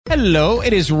Hello,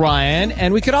 it is Ryan,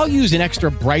 and we could all use an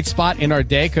extra bright spot in our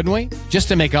day, couldn't we? Just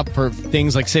to make up for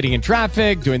things like sitting in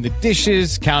traffic, doing the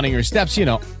dishes, counting your steps,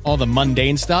 all the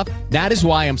mundane stuff. That is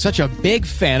why I'm such a big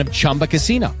fan of Chumba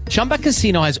Casino. Chumba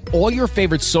Casino has all your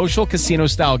favorite social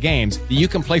casino-style games that you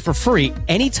can play for free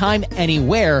anytime,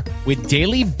 anywhere with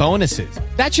daily bonuses.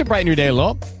 That should brighten your day a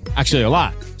little. Actually, a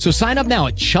lot. So sign up now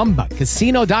at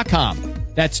ChumbaCasino.com.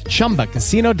 That's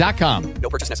ChumbaCasino.com. No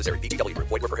purchase necessary. VGW Group.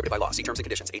 Void where prohibited by law. See terms and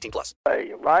conditions. 18+.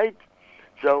 Right?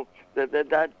 So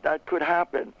that could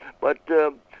happen. But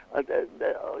the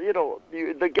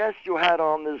guest you had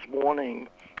on this morning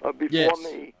before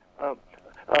me,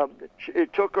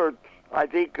 it took her, I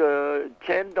think,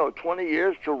 10 or 20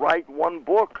 years to write one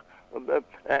book, and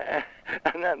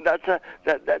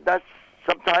that's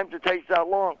sometimes it takes that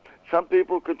long. Some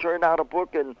people could turn out a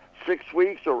book in 6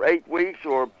 weeks or 8 weeks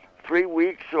or 3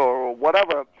 weeks or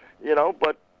whatever,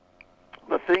 but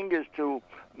the thing is to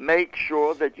make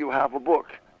sure that you have a book,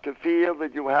 to feel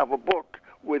that you have a book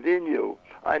within you.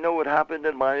 I know it happened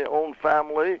in my own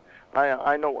family.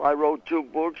 I know I wrote 2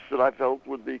 books that I felt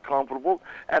would be comfortable,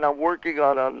 and I'm working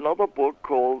on another book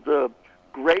called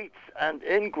Greats and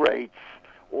Ingrates,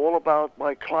 all about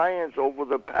my clients over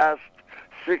the past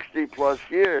 60-plus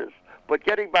years. But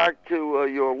getting back to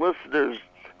your listeners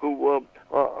who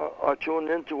are tuned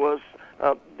into us,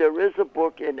 there is a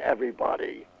book in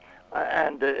everybody,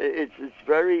 and it's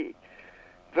very,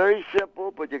 very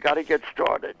simple. But you got to get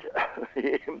started.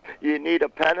 You need a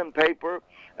pen and paper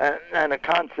and a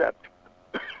concept.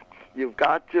 You've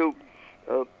got to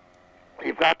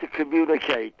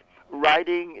communicate.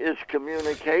 Writing is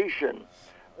communication.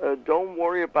 Don't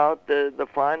worry about the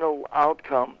final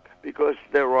outcome, because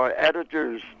there are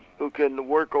editors who can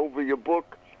work over your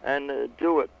book and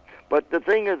do it. But the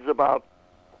thing is about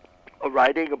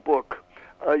writing a book,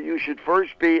 you should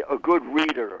first be a good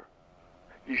reader.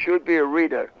 You should be a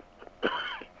reader.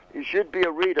 You should be a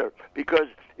reader, because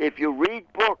if you read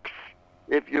books,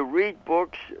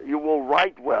 you will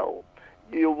write well.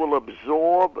 You will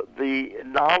absorb the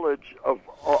knowledge of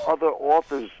other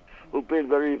authors who've been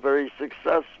very, very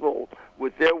successful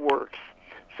with their works.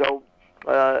 So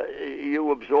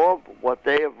you absorb what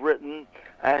they have written,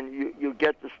 and you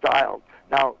get the style.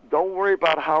 Now, don't worry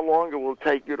about how long it will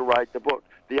take you to write the book.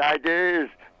 The idea is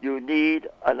you need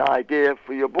an idea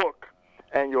for your book,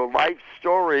 and your life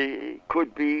story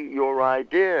could be your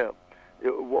idea,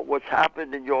 what's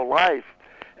happened in your life,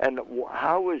 and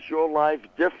how is your life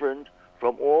different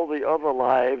from all the other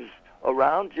lives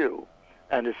around you.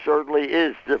 And it certainly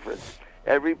is different.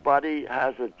 Everybody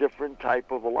has a different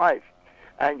type of a life,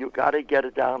 and you got to get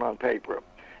it down on paper.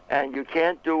 And you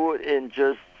can't do it in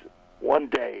just one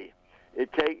day.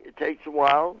 It takes a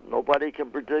while. Nobody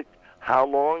can predict how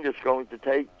long it's going to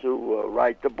take to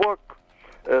write the book.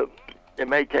 It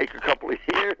may take a couple of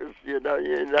years, you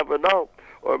never know,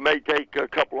 or it may take a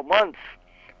couple of months.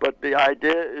 But the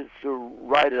idea is to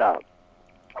write it out.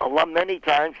 Many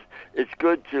times it's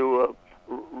good to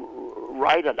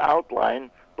write an outline,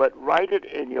 but write it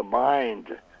in your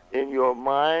mind. In your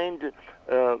mind,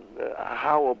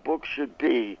 how a book should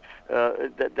be.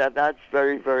 That's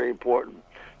very, very important.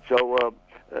 So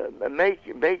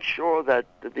make sure that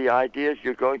the ideas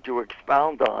you're going to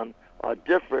expound on are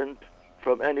different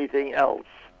from anything else,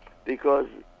 because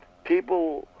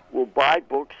people will buy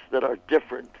books that are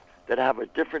different, that have a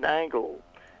different angle,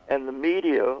 and the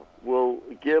media will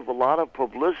give a lot of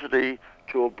publicity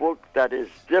to a book that is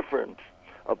different,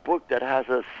 a book that has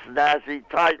a snazzy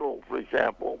title, for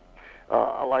example.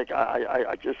 Like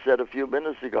I just said a few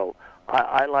minutes ago,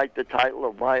 I like the title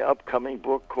of my upcoming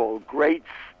book called Greats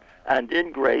and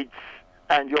Ingrates,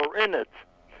 and You're in It.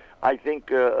 I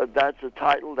think that's a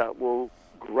title that will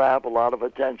grab a lot of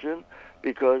attention,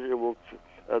 because it will.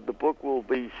 The book will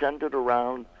be centered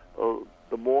around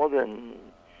the more than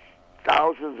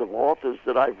thousands of authors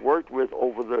that I've worked with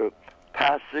over the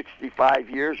past 65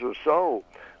 years or so.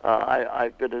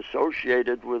 I've been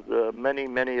associated with many,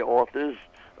 many authors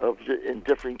in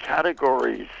different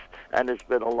categories, and it's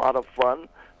been a lot of fun.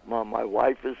 My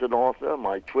wife is an author.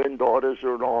 My twin daughters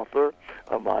are an author.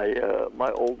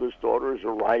 My oldest daughter is a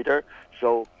writer.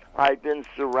 So I've been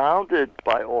surrounded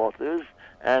by authors,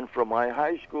 and from my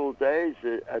high school days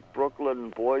at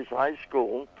Brooklyn Boys High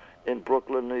School in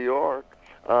Brooklyn, New York,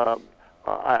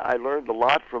 I learned a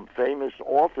lot from famous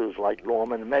authors like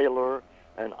Norman Mailer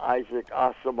and Isaac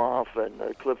Asimov and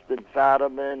Clifton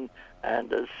Fadiman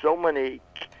and so many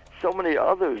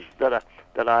others that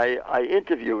I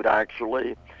interviewed,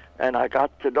 actually, and I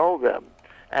got to know them.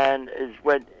 And is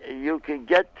when you can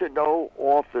get to know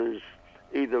authors,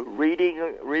 either reading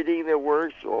their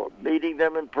works or meeting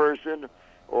them in person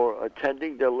or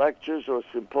attending the lectures or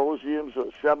symposiums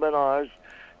or seminars.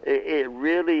 It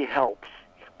really helps.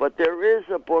 But there is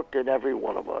a book in every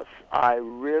one of us. I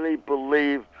really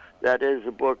believe that is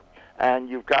a book, and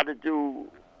you've got to do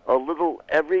a little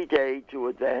every day to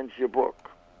advance your book.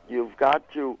 You've got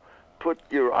to put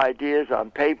your ideas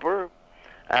on paper,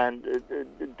 and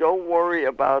don't worry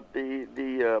about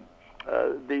the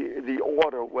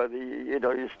order. Whether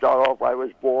you start off. I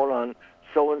was born on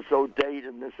so and so date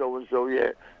and this so and so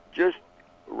year. Just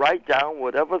write down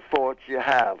whatever thoughts you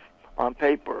have on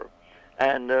paper,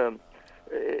 and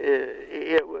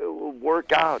it will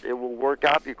work out. It will work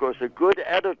out because a good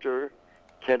editor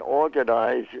can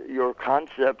organize your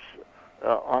concepts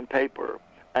on paper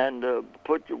and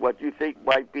put what you think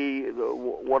might be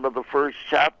one of the first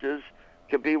chapters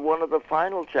could be one of the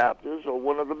final chapters or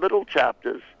one of the middle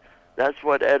chapters. That's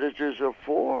what editors are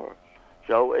for.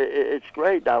 So it's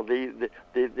great. Now the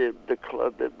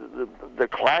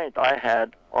client I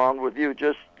had on with you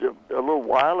just a little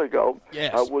while ago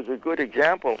was a good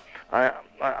example.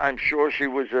 I'm sure she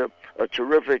was a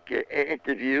terrific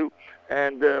interview,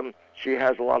 and she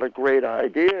has a lot of great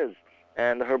ideas.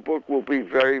 And her book will be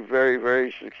very, very,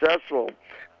 very successful,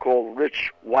 called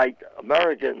Rich White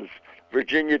Americans,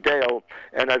 Virginia Dale.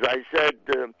 And as I said,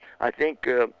 I think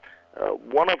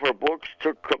one of her books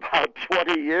took about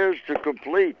 20 years to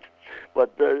complete.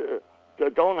 But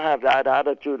don't have that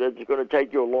attitude that it's going to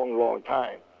take you a long, long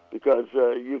time, because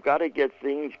you've got to get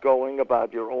things going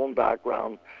about your own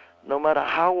background. No matter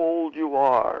how old you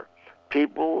are,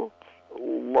 people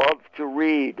love to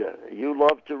read. You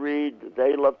love to read.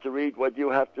 They love to read what you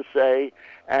have to say,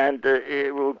 and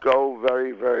it will go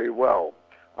very, very well.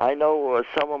 I know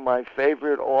some of my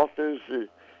favorite authors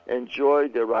enjoy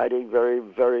their writing very,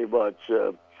 very much.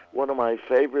 One of my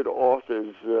favorite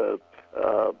authors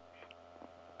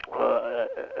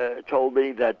told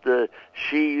me that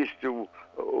she used to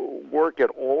work at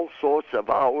all sorts of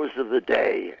hours of the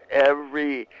day.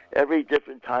 Every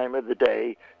different time of the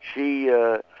day, she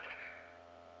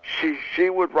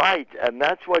would write, and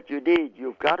that's what you need.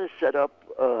 You've got to set up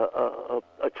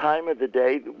a time of the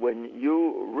day when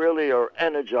you really are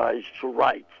energized to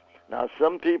write. Now,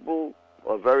 some people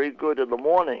are very good in the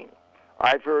morning.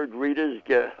 I've heard writers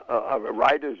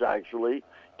actually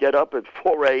get up at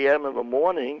 4 a.m. in the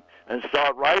morning and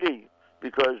start writing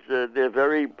because they're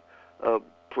very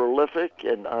prolific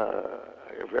and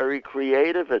very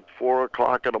creative at 4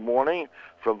 o'clock in the morning,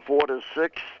 from 4 to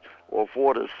 6 or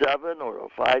 4 to 7 or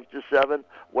 5 to 7,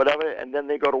 whatever, and then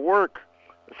they go to work.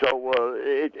 So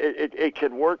it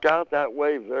can work out that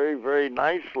way very, very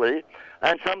nicely.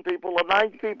 And some people are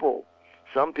night people.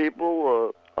 Some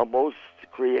people are most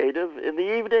creative in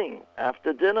the evening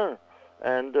after dinner.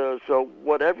 And so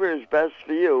whatever is best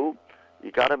for you,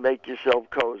 you got to make yourself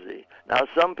cozy. Now,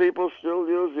 some people still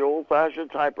use the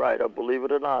old-fashioned typewriter, believe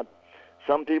it or not.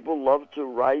 Some people love to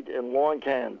write in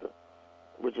longhand,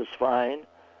 which is fine.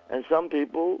 And some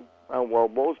people,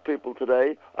 most people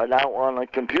today, are now on a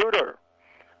computer.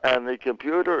 And the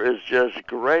computer is just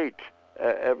great.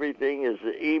 Everything is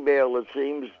email, it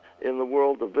seems, in the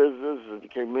world of business and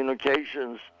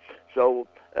communications. So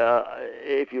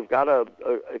if you're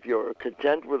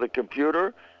content with a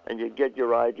computer and you get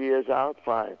your ideas out,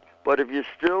 fine. But if you're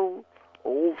still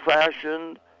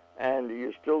old-fashioned and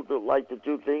you still like to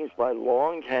do things by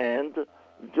longhand,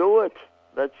 do it.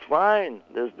 That's fine.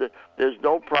 There's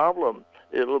no problem.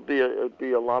 It'll be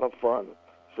a lot of fun.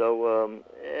 So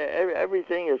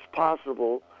everything is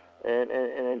possible, and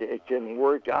it can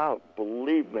work out.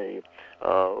 Believe me,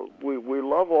 we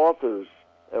love authors.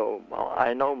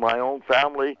 I know my own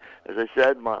family. As I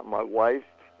said, my wife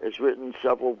has written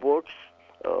several books.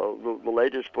 The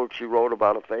latest book she wrote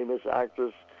about a famous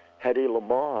actress, Hedy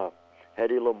Lamarr.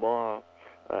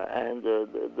 And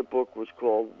the book was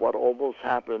called What Almost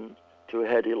Happened to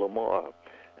Hedy Lamarr,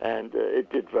 and it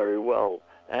did very well.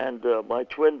 And my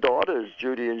twin daughters,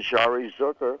 Judy and Shari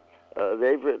Zucker,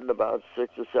 they've written about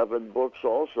 6 or 7 books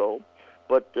also,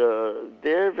 but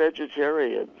they're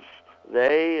vegetarians.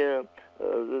 They've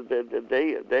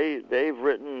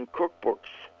written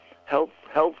cookbooks, health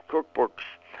cookbooks,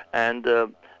 and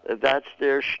that's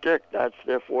their shtick. That's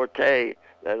their forte.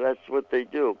 That's what they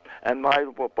do. And by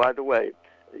the way,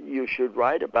 you should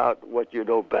write about what you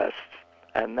know best,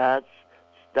 and that's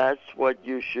what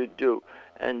you should do.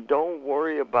 And don't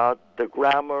worry about the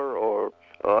grammar or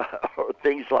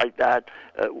things like that.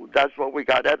 That's what we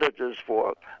got editors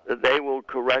for. They will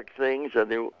correct things,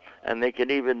 and they can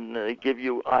even give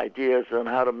you ideas on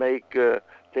how to make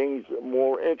things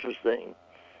more interesting.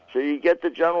 So you get the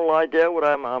general idea what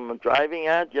I'm driving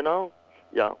at,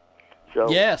 Yeah. So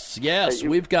Yes,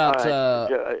 we've got.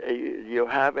 You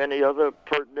have any other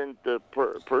pertinent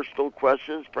personal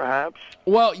questions, perhaps?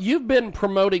 Well, you've been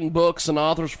promoting books and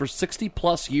authors for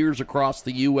 60-plus years across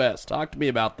the U.S. Talk to me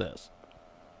about this.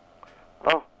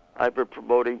 Oh, I've been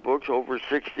promoting books over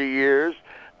 60 years,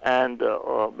 and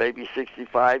maybe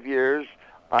 65 years.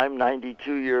 I'm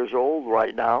 92 years old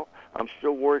right now. I'm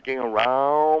still working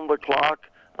around the clock.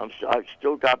 I've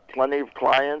still got plenty of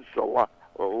clients,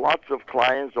 lots of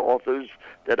clients, authors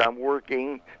that I'm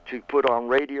working to put on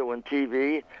radio and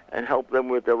TV and help them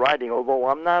with their writing. Although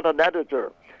I'm not an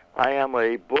editor, I am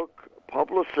a book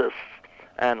publicist,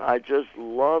 and I just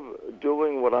love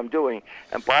doing what I'm doing.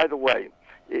 And by the way,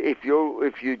 if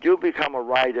you do become a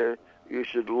writer, you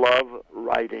should love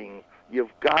writing.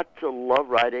 You've got to love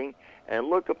writing and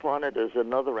look upon it as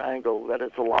another angle that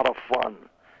it's a lot of fun.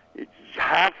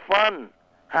 Have fun.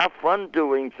 Have fun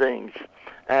doing things.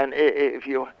 And if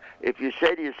you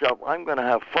say to yourself, I'm going to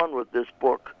have fun with this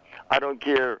book, I don't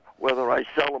care whether I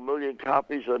sell 1 million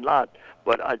copies or not,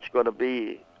 but it's going to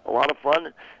be a lot of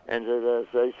fun. And as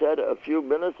I said a few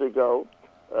minutes ago,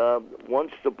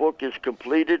 once the book is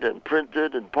completed and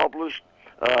printed and published,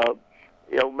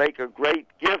 it'll make a great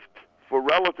gift for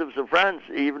relatives and friends,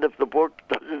 even if the book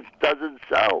doesn't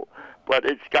sell. But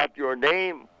it's got your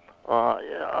name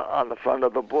on the front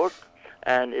of the book,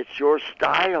 and it's your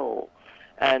style.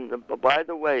 And by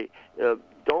the way,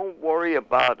 don't worry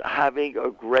about having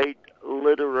a great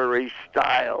literary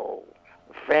style,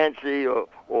 fancy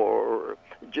or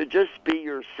just be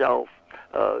yourself.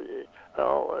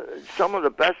 Some of the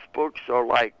best books are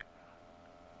like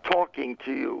talking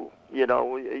to you. You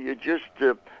know, you just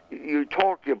you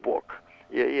talk your book.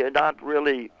 You're not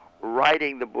really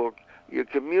writing the book. You're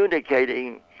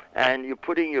communicating, and you're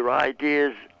putting your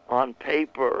ideas on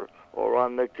paper or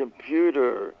on the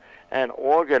computer and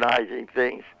organizing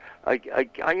things. I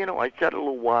said a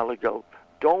little while ago,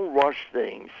 don't rush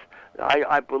things.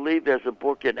 I believe there's a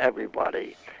book in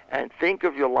everybody. And think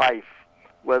of your life,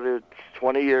 whether it's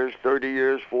 20 years, 30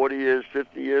 years, 40 years,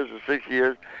 50 years, or 60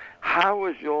 years. How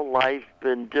has your life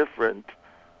been different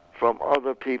from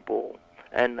other people?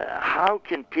 And how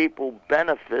can people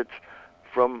benefit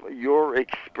from your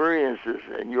experiences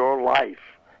in your life?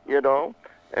 You know,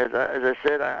 as I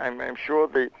said, I'm sure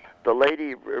the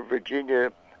lady,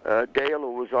 Virginia Dale,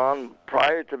 who was on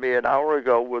prior to me an hour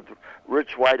ago with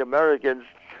Rich White Americans,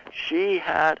 she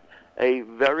had a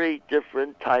very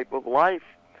different type of life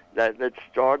that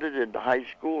started in high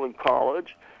school and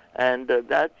college, and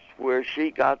that's where she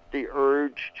got the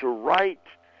urge to write.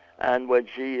 And when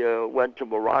she went to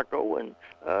Morocco and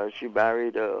she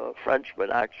married a Frenchman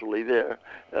actually there,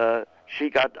 she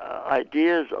got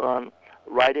ideas on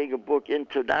writing a book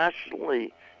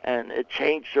internationally, and it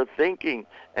changed her thinking,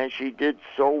 and she did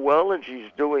so well, and she's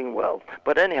doing well.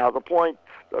 But anyhow, the point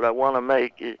that I want to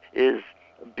make is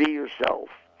be yourself.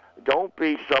 Don't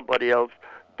be somebody else.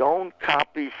 Don't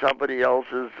copy somebody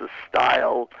else's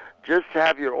style. Just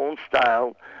have your own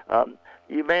style.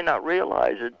 You may not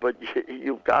realize it, but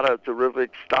you've got a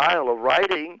terrific style of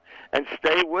writing, and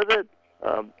stay with it.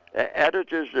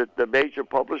 Editors at the major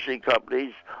publishing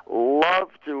companies love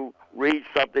to read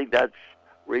something that's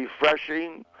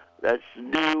refreshing, that's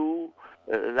new,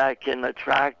 that can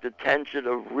attract attention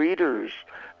of readers.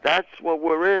 That's what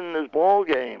we're in this ball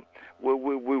game.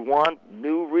 We want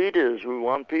new readers. We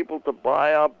want people to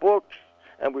buy our books,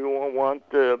 and we want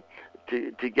to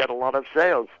get a lot of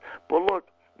sales. But look,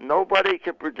 nobody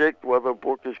can predict whether a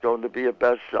book is going to be a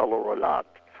bestseller or not.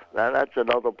 Now, that's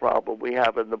another problem we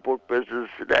have in the book business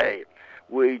today.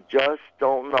 We just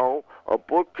don't know. A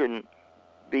book can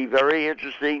be very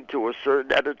interesting to a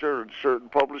certain editor and certain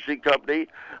publishing company,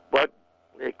 but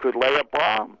it could lay a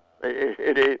bomb.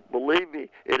 Believe me,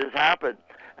 it has happened.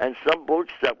 And some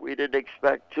books that we didn't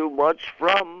expect too much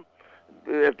from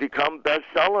have become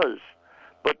bestsellers.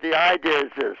 But the idea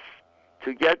is this: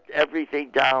 to get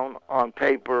everything down on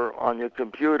paper, on your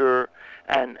computer,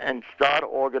 and start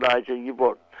organizing your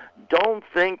book. Don't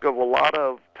think of a lot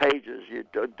of pages. You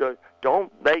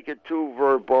don't make it too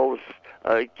verbose.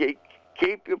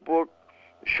 Keep your book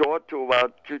short to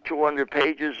about 200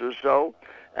 pages or so,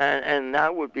 and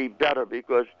that would be better,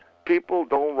 because people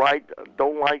don't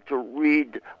like to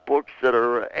read books that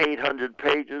are 800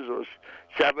 pages or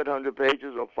 700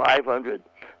 pages or 500.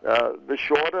 The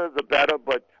shorter, the better,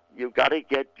 but you've got to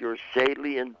get your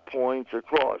salient points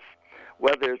across.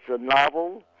 Whether it's a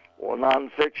novel or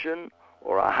nonfiction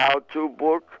or a how-to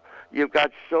book, you've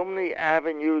got so many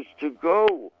avenues to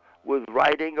go with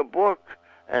writing a book.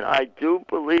 And I do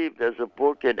believe there's a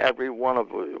book in every one of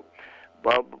you.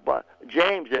 But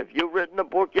James, have you written a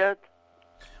book yet?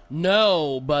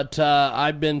 No, but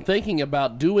I've been thinking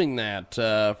about doing that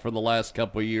for the last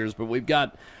couple of years. But we've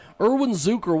got Irwin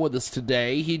Zucker with us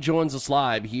today. He joins us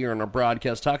live here in our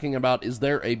broadcast talking about, is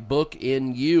there a book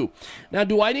in you? Now,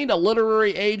 do I need a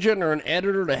literary agent or an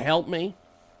editor to help me?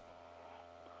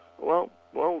 Well,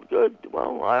 good.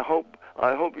 Well, I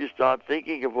hope you start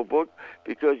thinking of a book,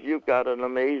 because you've got an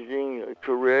amazing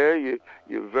career.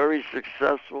 You're very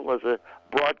successful as a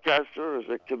broadcaster, as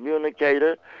a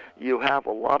communicator. You have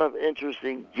a lot of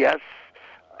interesting guests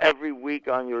every week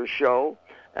on your show,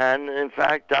 and in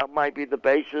fact, that might be the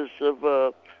basis of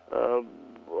a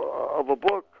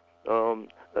book.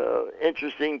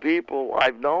 Interesting people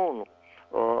I've known.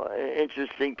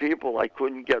 Interesting people I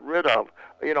couldn't get rid of.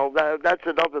 You know, that's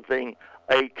another thing.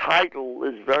 A title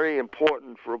is very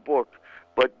important for a book,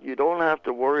 but you don't have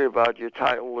to worry about your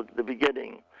title at the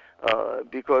beginning,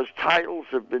 because titles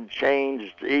have been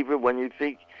changed even when you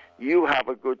think you have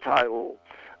a good title.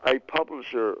 A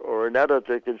publisher or an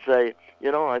editor can say,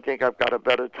 you know, I think I've got a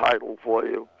better title for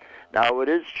you. Now, it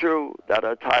is true that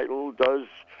a title does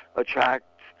attract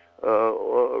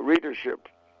readership,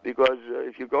 because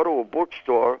if you go to a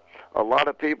bookstore, a lot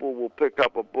of people will pick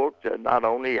up a book that not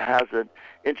only has an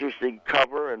interesting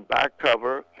cover and back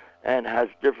cover and has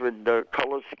different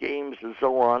color schemes and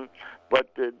so on, but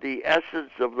the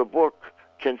essence of the book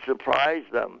can surprise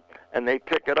them, and they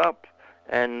pick it up,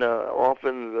 and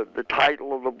often the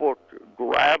title of the book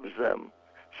grabs them,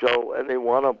 and they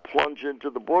want to plunge into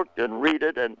the book and read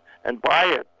it and buy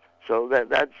it. So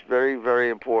that's very, very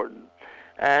important.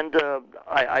 And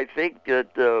I think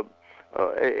that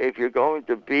if you're going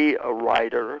to be a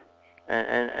writer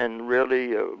and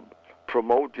really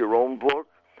promote your own book,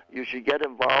 you should get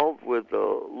involved with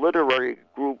literary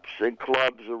groups and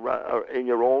clubs around, in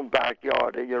your own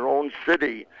backyard, in your own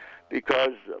city,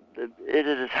 because it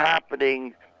is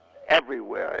happening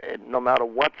everywhere. And no matter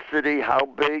what city, how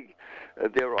big,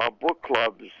 there are book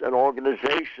clubs and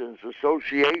organizations,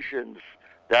 associations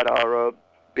that are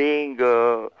being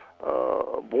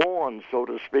born, so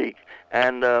to speak,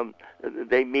 and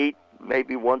they meet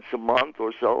maybe once a month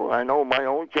or so. I know in my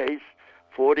own case,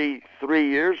 43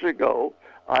 years ago,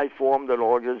 I formed an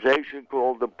organization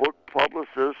called the Book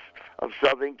Publicists of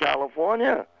Southern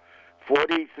California,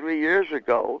 43 years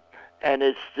ago, and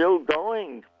it's still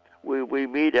going. We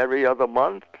meet every other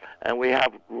month, and we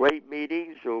have great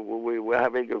meetings. We're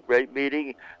having a great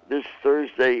meeting this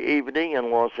Thursday evening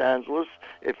in Los Angeles.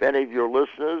 If any of your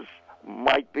listeners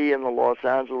might be in the Los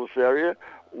Angeles area,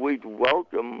 we'd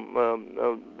welcome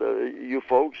you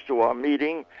folks to our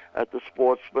meeting at the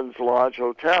Sportsman's Lodge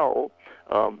Hotel,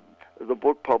 the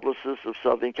Book Publicists of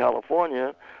Southern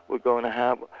California. We're going to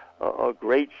have a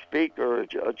great speaker,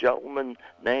 a gentleman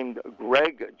named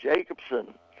Greg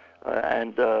Jacobson,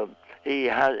 and he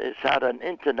has had an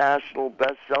international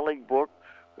best-selling book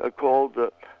called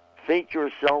Think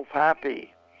Yourself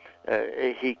Happy.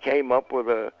 He came up with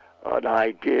an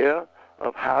idea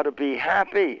of how to be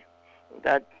happy.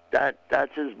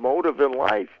 That's his motive in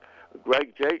life.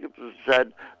 Greg Jacobson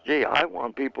said, gee, I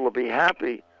want people to be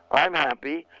happy. I'm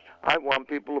happy. I want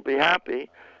people to be happy.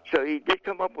 So he did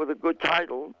come up with a good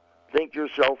title, Think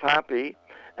Yourself Happy,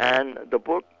 and the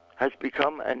book has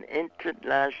become an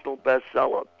international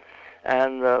bestseller.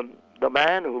 And the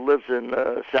man who lives in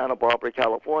Santa Barbara,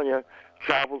 California,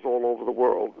 travels all over the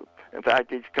world. In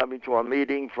fact, he's coming to our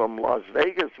meeting from Las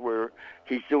Vegas, where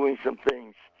he's doing some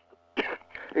things.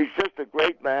 He's just a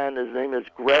great man. His name is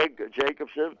Greg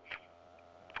Jacobson.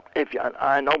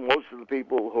 I know most of the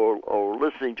people who are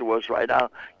listening to us right now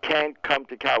can't come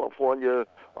to California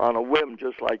on a whim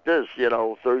just like this,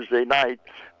 Thursday night,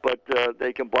 but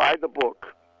they can buy the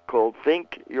book called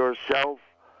Think Yourself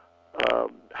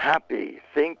Happy.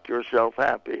 Think Yourself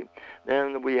Happy.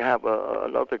 Then we have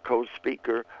another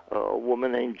co-speaker, a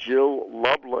woman named Jill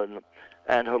Lublin,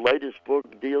 and her latest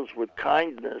book deals with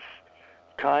kindness.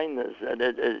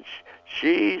 And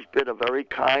she's been a very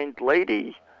kind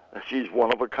lady. She's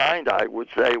one of a kind, I would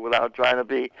say, without trying to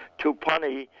be too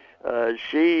punny.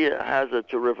 She has a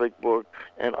terrific book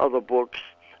and other books.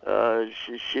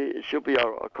 She'll be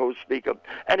our co-speaker.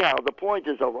 Anyhow, the point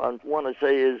is, I want to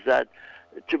say is that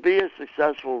to be a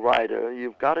successful writer,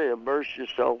 you've got to immerse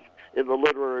yourself in the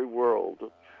literary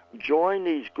world. Join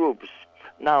these groups.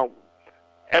 Now,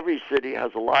 every city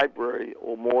has a library,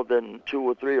 or more than 2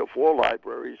 or 3 or 4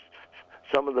 libraries.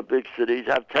 Some of the big cities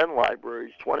have 10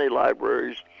 libraries, 20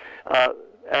 libraries,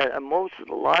 and most of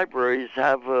the libraries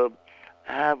have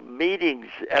meetings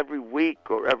every week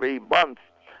or every month,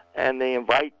 and they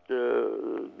invite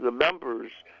the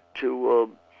members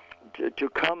to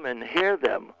come and hear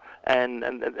them,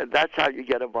 and that's how you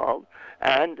get involved.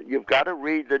 And you've got to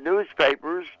read the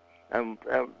newspapers and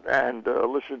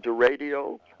listen to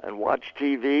radio and watch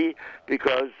TV,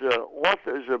 because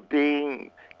authors are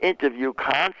being interviewed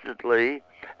constantly,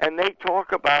 and they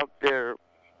talk about their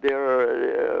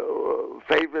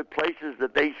favorite places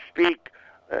that they speak,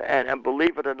 and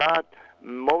believe it or not,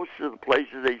 most of the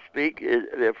places they speak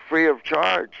they're free of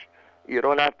charge. You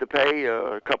don't have to pay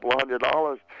a couple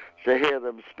 $100 to hear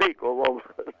them speak, although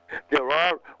there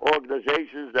are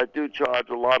organizations that do charge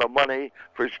a lot of money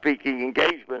for speaking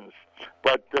engagements.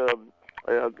 But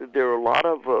there are a lot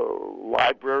of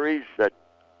libraries that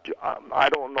I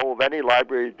don't know of any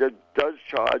library that does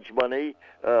charge money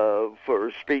for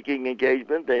a speaking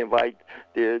engagement. They invite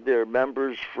their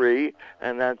members free,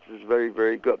 and that's very,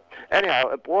 very good. Anyhow,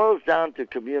 it boils down to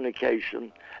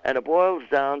communication, and it boils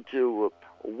down to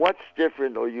what's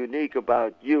different or unique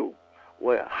about you.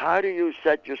 How do you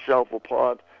set yourself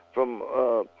apart from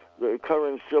the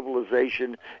current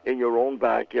civilization in your own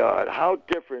backyard? How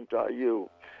different are you?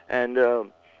 And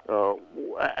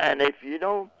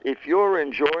if you're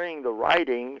enjoying the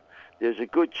writing, there's a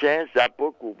good chance that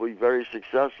book will be very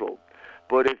successful.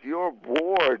 But if you're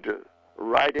bored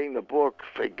writing the book,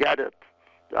 forget it.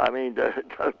 I mean,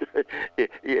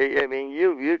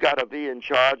 you got to be in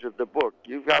charge of the book.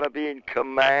 You've got to be in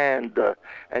command,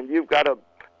 and you've got to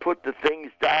put the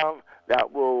things down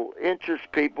that will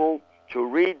interest people to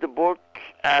read the book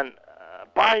and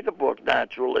buy the book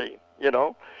naturally.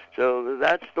 So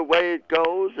that's the way it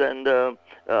goes, and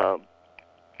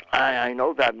I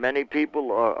know that many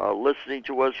people are listening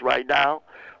to us right now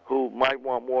who might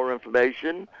want more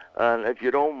information. And if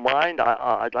you don't mind,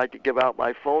 I'd like to give out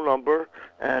my phone number,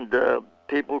 and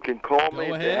people can call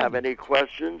me if they have any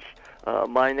questions.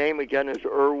 My name again is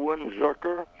Irwin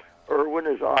Zucker. Irwin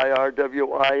is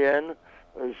IRWIN.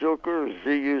 Zucker,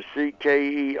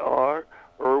 ZUCKER.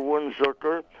 Irwin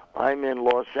Zucker. I'm in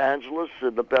Los Angeles,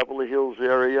 in the Beverly Hills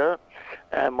area,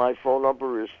 and my phone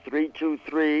number is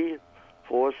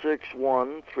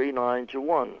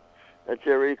 323-461-3921. That's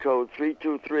area code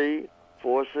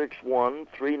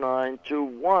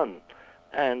 323-461-3921,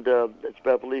 and it's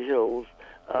Beverly Hills.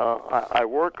 I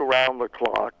work around the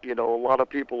clock. A lot of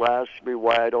people ask me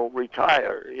why I don't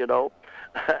retire,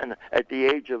 And at the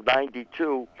age of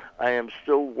 92, I am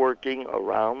still working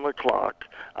around the clock.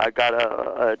 I got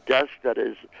a desk that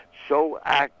is so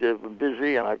active and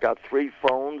busy, and I've got 3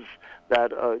 phones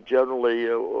that are generally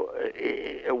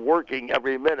working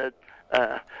every minute.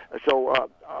 So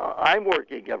I'm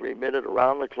working every minute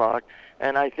around the clock,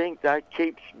 and I think that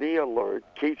keeps me alert,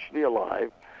 keeps me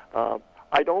alive.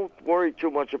 I don't worry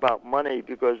too much about money,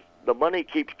 because the money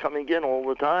keeps coming in all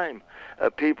the time.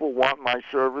 People want my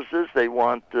services. They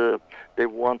want to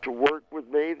work with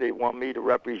me. They want me to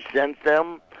represent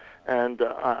them, and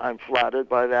I'm flattered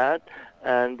by that.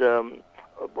 And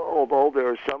although there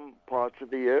are some parts of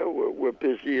the year we're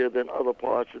busier than other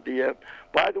parts of the year.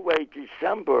 By the way,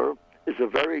 December is a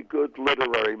very good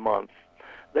literary month.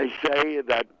 They say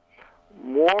that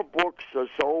more books are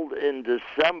sold in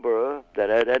December than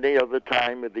at any other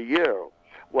time of the year.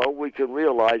 Well, we can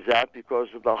realize that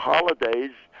because of the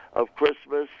holidays of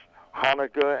Christmas,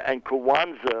 Hanukkah, and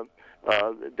Kwanzaa.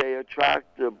 They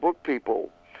attract book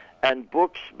people, and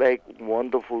books make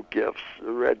wonderful gifts.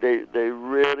 They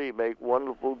really make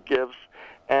wonderful gifts,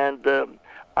 and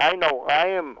I know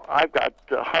I've got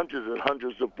hundreds and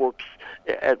hundreds of books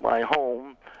at my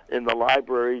home, in the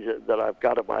library that I've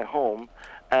got at my home,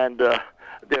 and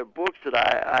they're books that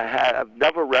I've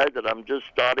never read, that I'm just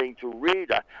starting to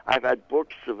read. I've had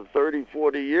books of 30,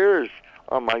 40 years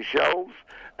on my shelves,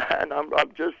 and I'm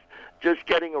just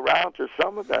getting around to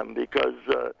some of them, because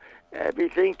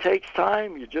everything takes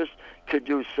time. You just could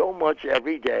do so much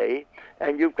every day,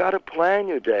 and you've got to plan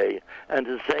your day. And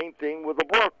the same thing with a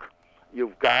book.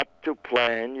 You've got to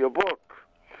plan your book.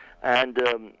 And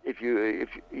if you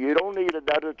don't need an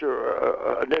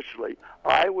editor initially,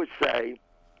 I would say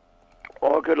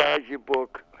organize your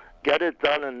book, get it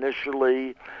done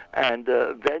initially, and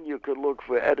then you could look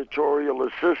for editorial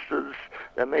assistance.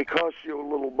 That may cost you a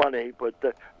little money, but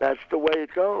that's the way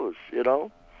it goes,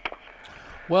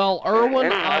 Well,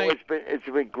 Irwin, it's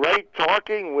been great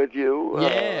talking with you.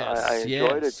 Yes, I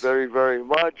enjoyed it very, very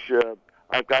much.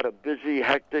 I've got a busy,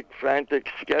 hectic, frantic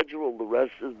schedule the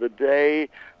rest of the day,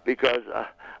 because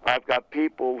I've got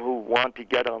people who want to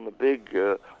get on the big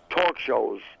talk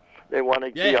shows. They want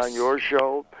to be on your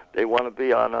show. They want to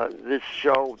be on this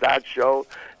show, that show.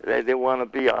 They want to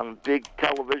be on big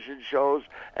television shows,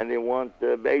 and they want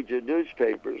major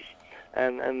newspapers.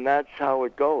 And that's how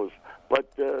it goes.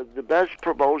 But the best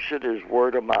promotion is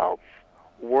word of mouth.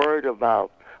 Word of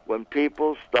mouth. When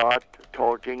people start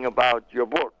talking about your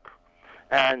book.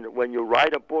 And when you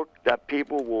write a book that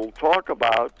people will talk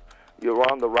about, you're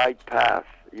on the right path.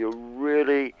 You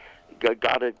really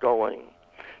got it going.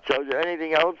 So is there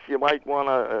anything else you might want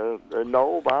to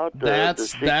know about?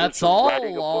 That's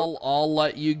all. I'll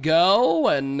let you go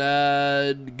and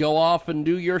go off and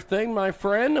do your thing, my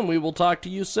friend, and we will talk to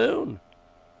you soon.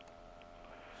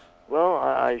 Well,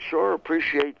 I sure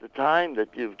appreciate the time that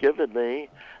you've given me.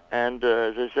 And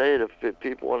as I say, if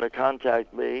people want to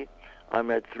contact me, I'm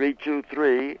at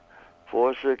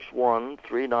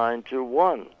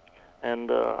 323-461-3921.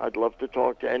 And I'd love to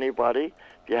talk to anybody.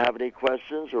 If you have any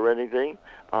questions or anything,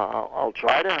 I'll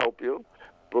try to help you.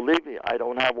 Believe me, I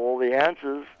don't have all the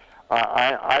answers.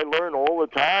 I learn all the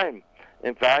time.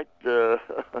 In fact,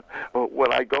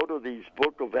 when I go to these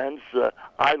book events,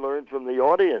 I learn from the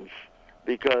audience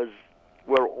because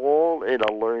we're all in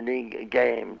a learning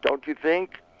game, don't you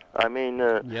think? I mean,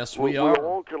 yes, we are. We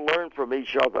all can learn from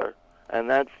each other, and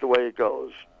that's the way it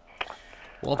goes.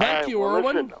 Well, thank you, Irwin.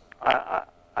 Listen,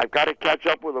 I've got to catch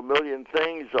up with a million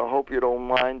things. I hope you don't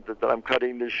mind that I'm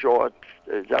cutting this short.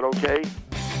 Is that okay?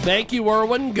 Thank you,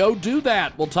 Irwin. Go do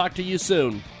that. We'll talk to you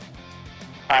soon.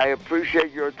 I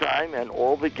appreciate your time and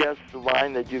all the guests of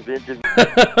mine that you've interviewed.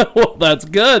 Well, that's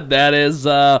good. That is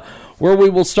where we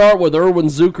will start with Irwin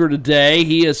Zucker today.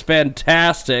 He is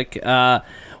fantastic.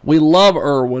 We love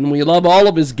Irwin. We love all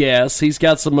of his guests. He's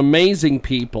got some amazing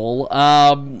people.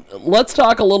 Let's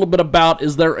talk a little bit about,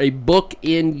 is there a book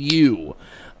in you?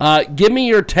 Give me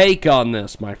your take on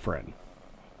this, my friend.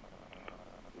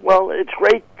 Well, it's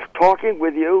great talking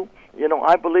with you. You know,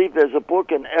 I believe there's a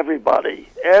book in everybody.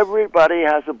 Everybody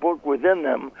has a book within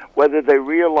them, whether they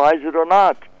realize it or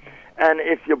not. And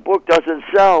if your book doesn't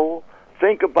sell,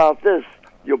 think about this.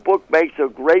 Your book makes a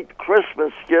great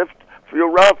Christmas gift for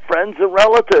your friends and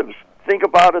relatives. Think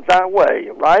about it that way,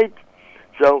 right?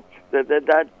 So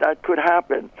that could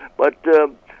happen. But,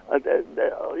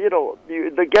 you know,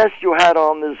 the guest you had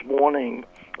on this morning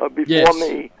before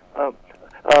me,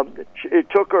 it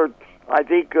took her, I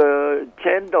think,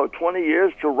 10 or 20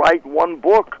 years to write one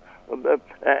book. And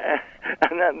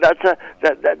that's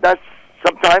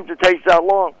sometimes it takes that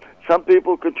long. Some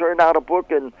people could turn out a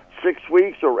book in 6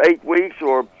 weeks or 8 weeks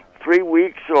or 3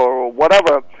 weeks or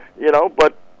whatever, you know,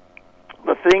 but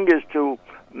the thing is to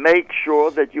make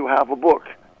sure that you have a book,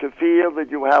 to feel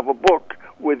that you have a book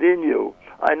within you.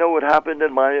 I know it happened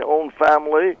in my own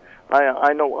family.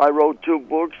 I know I wrote 2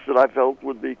 books that I felt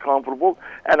would be comfortable,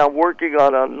 and I'm working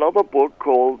on another book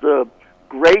called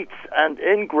Greats and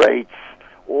Ingrates,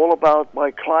 all about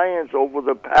my clients over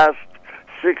the past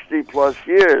 60-plus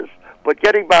years. But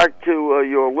getting back to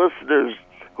your listeners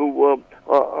who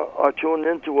are tuned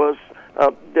into us,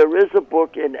 there is a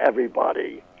book in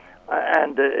everybody,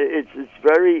 and it's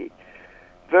very,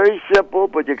 very simple.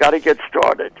 But you got to get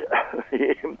started.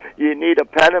 You need a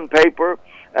pen and paper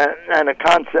and a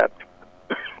concept.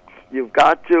 You've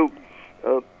got to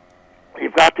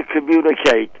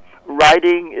communicate.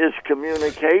 Writing is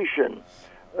communication.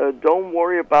 Don't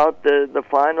worry about the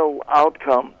final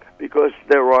outcome, because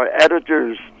there are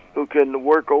editors who can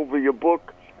work over your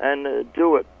book and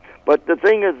do it. But the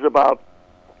thing is about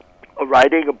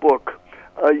writing a book,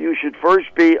 you should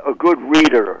first be a good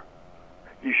reader.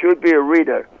 You should be a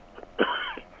reader.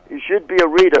 You should be a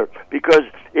reader, because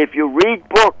if you read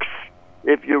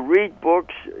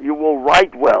books, you will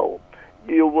write well.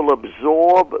 You will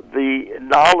absorb the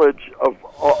knowledge of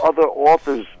other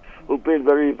authors who've been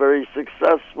very, very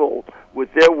successful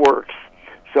with their works.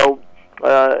 So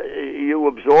you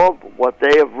absorb what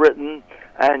they have written,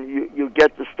 and you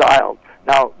get the style.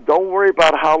 Now, don't worry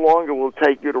about how long it will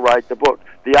take you to write the book.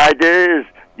 The idea is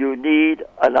you need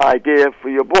an idea for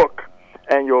your book,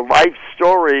 and your life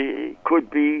story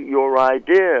could be your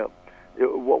idea,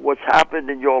 what's happened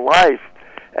in your life,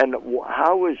 and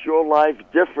how is your life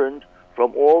different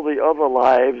from all the other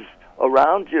lives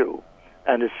around you.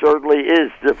 And it certainly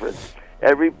is different.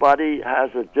 Everybody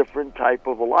has a different type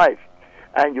of a life,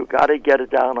 and you got to get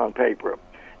it down on paper.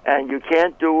 And you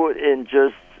can't do it in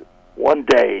just one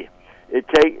day. It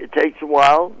takes a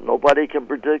while. Nobody can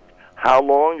predict how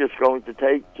long it's going to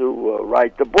take to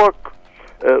write the book.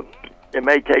 It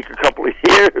may take a couple of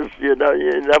years, you know,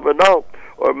 you never know.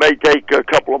 Or it may take a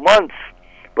couple of months.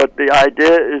 But the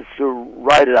idea is to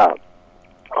write it out.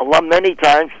 Many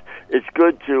times it's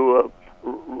good to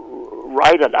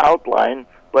write an outline,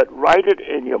 but write it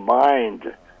in your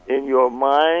mind. In your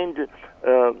mind,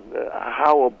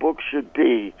 how a book should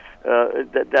be.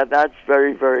 That's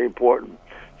very, very important.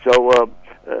 So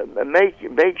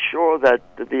make sure that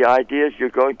the ideas you're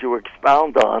going to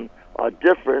expound on are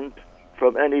different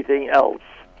from anything else,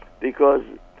 because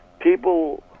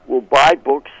people will buy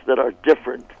books that are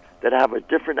different. that have a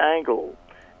different angle.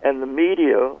 And the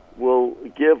media will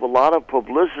give a lot of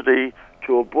publicity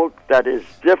to a book that is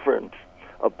different,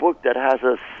 a book that has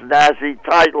a snazzy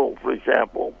title, for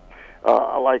example.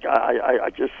 Like I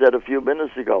just said a few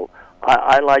minutes ago,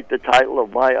 I like the title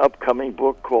of my upcoming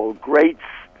book called Greats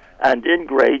and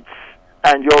Ingrates,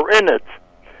 and You're in It.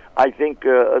 I think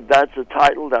that's a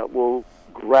title that will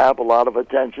grab a lot of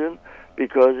attention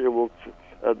because it will.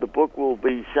 The book will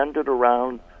be centered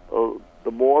around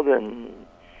the more than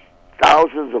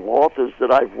thousands of authors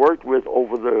that I've worked with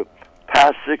over the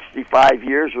past 65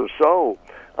 years or so.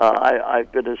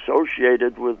 I've been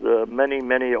associated with many,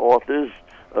 many authors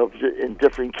in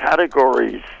different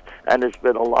categories, and it's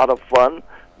been a lot of fun.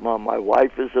 My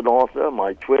wife is an author.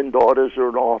 My twin daughters are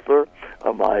an author.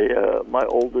 My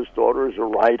oldest daughter is a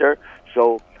writer.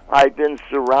 So I've been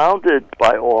surrounded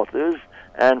by authors,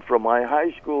 and from my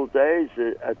high school days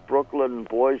at Brooklyn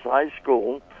Boys High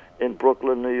School in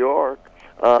Brooklyn, New York,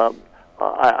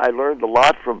 I learned a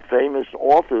lot from famous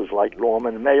authors like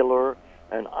Norman Mailer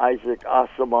and Isaac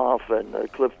Asimov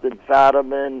and Clifton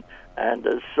Fadiman and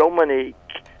so many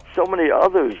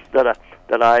others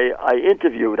that I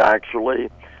interviewed actually,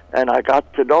 and I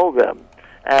got to know them.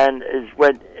 And is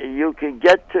when you can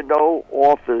get to know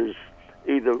authors,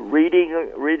 either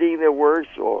reading their works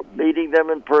or meeting them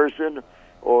in person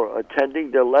or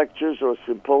attending their lectures or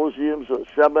symposiums or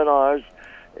seminars,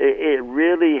 it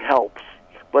really helps.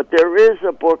 But there is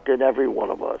a book in every one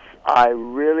of us. I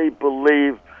really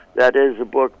believe that is a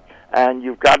book, and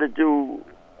you've got to do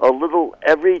a little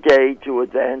every day to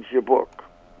advance your book.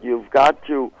 You've got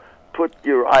to put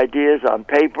your ideas on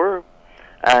paper,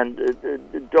 and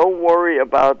don't worry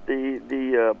about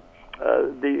the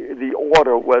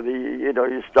order. Whether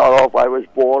you start off, I was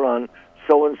born on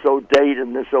so and so date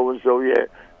and this so and so year.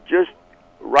 Just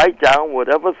write down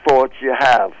whatever thoughts you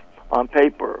have on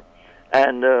paper,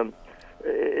 and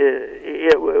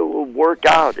it will work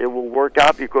out. It will work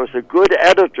out because a good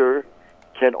editor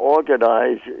can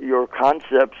organize your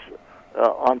concepts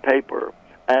on paper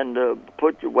and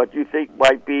put what you think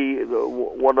might be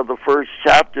one of the first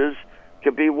chapters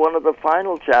could be one of the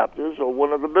final chapters or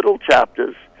one of the middle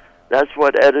chapters. That's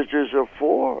what editors are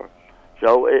for.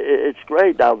 So it's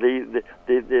great. Now the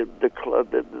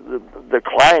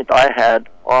client I had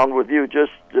on with you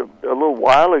just a little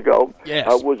while ago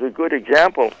was a good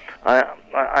example.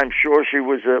 I'm sure she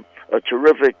was a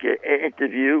terrific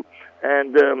interview,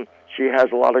 and she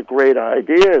has a lot of great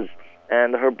ideas.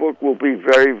 And her book will be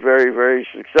very, very, very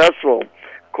successful,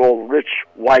 called Rich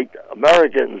White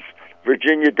Americans,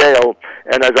 Virginia Dale.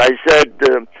 And as I said,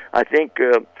 I think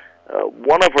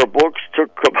one of her books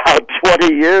took about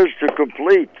 20 years to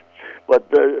complete. But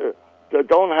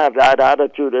don't have that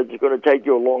attitude that it's going to take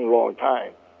you a long, long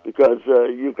time, because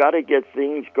you've got to get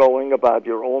things going about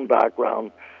your own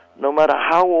background. No matter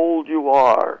how old you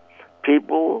are,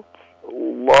 people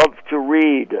love to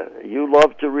read. You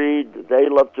love to read. They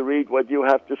love to read what you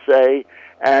have to say,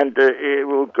 and it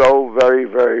will go very,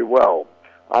 very well.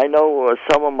 I know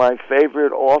some of my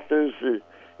favorite authors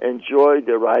enjoy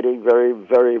their writing very,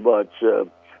 very much.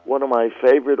 One of my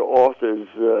favorite authors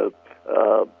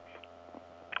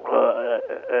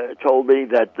told me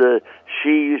that she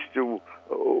used to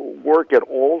work at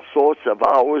all sorts of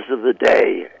hours of the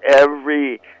day,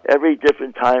 every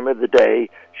different time of the day.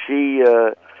 She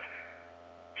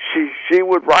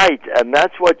would write, and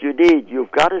that's what you need.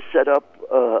 You've got to set up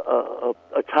a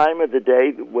time of the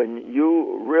day when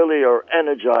you really are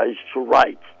energized to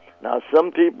write. Now,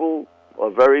 some people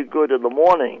are very good in the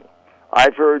morning.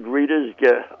 I've heard writers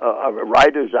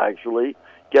actually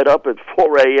get up at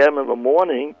 4 a.m. in the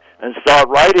morning and start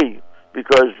writing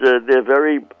because they're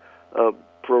very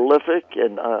prolific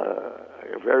and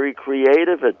very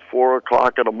creative at 4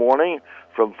 o'clock in the morning,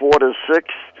 from 4 to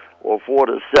 6 or 4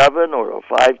 to 7 or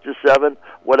 5 to 7,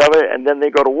 whatever, and then they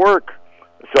go to work.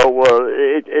 So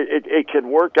it can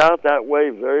work out that way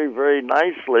very, very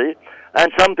nicely.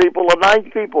 And some people are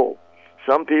night people.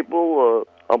 Some people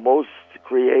are most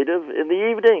creative in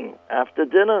the evening after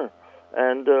dinner.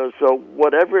 And so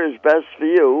whatever is best for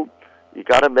you, you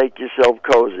got to make yourself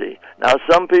cozy. Now,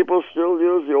 some people still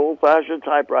use the old-fashioned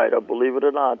typewriter, believe it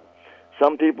or not.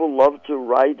 Some people love to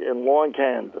write in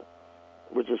longhand,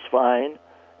 which is fine.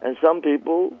 And some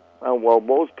people,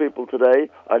 most people today,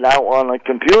 are now on a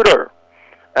computer.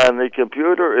 And the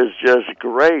computer is just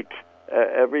great.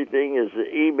 Everything is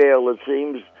email, it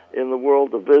seems, in the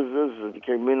world of business and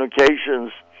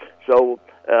communications. So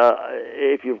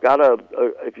if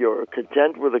you're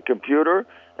content with a computer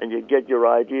and you get your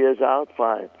ideas out,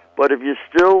 fine. But if you're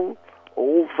still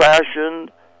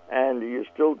old-fashioned and you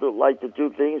still like to do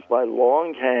things by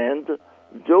longhand,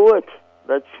 do it.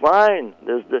 That's fine.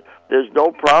 There's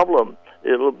no problem.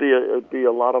 It'll be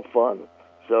a lot of fun.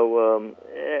 So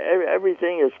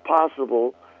everything is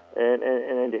possible,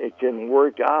 and it can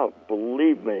work out.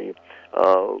 Believe me,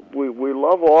 we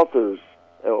love authors.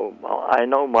 I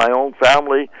know my own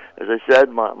family. As I said,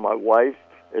 my wife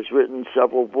has written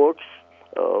several books.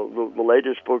 The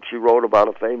latest book she wrote about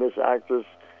a famous actress,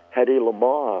 Hedy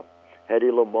Lamarr,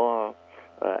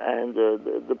 and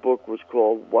the book was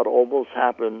called What Almost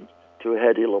Happened to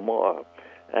Hedy Lamarr,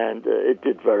 and it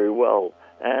did very well.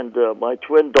 And my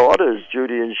twin daughters,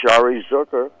 Judy and Shari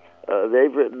Zucker,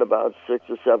 they've written about 6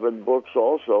 or 7 books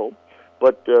also,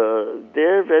 but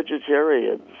they're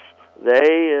vegetarians.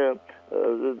 They've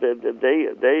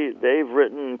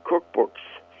written cookbooks,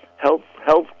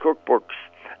 health cookbooks,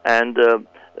 and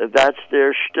that's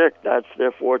their shtick. That's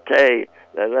their forte.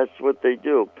 That's what they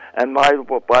do. And by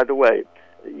the way,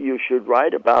 you should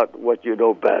write about what you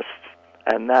know best,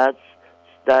 and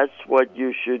that's what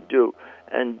you should do.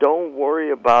 And don't worry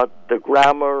about the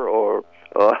grammar or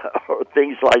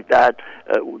things like that.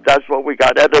 That's what we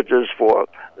got editors for.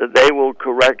 They will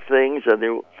correct things,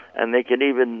 and they can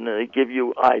even give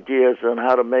you ideas on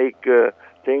how to make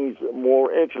things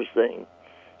more interesting.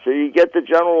 So you get the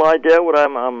general idea what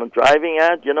I'm driving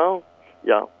at,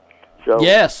 Yeah. So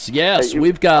yes,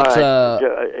 we've got.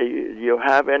 You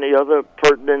have any other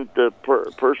pertinent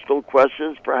personal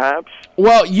questions, perhaps?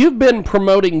 Well, you've been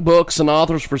promoting books and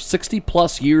authors for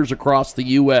 60-plus years across the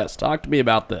U.S. Talk to me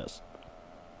about this.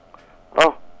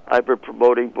 Oh, I've been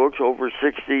promoting books over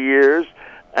 60 years,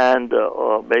 and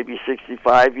maybe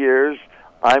 65 years.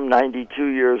 I'm 92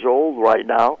 years old right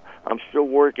now. I'm still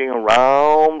working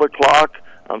around the clock.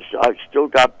 I've still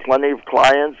got plenty of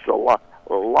clients,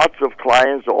 lots of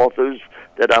clients, authors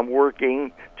that I'm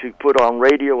working to put on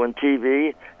radio and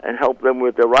TV and help them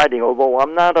with their writing. Although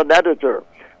I'm not an editor,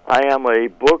 I am a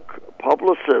book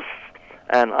publicist,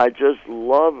 and I just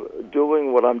love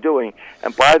doing what I'm doing.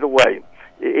 And by the way,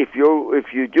 if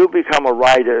you do become a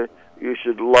writer, you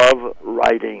should love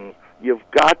writing. You've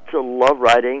got to love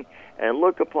writing and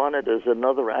look upon it as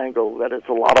another angle that it's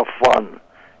a lot of fun.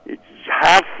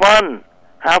 Have fun.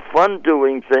 Have fun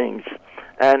doing things.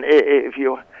 And if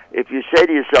you say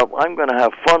to yourself, I'm going to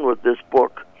have fun with this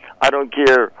book, I don't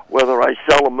care whether I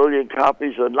sell 1 million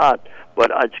copies or not,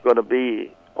 but it's going to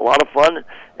be a lot of fun.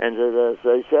 And as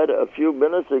I said a few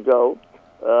minutes ago,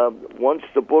 once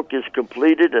the book is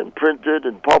completed and printed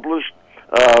and published,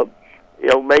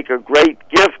 it'll make a great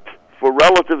gift for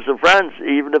relatives and friends,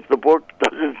 even if the book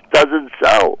doesn't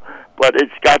sell. But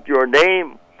it's got your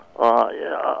name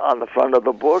on the front of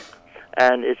the book,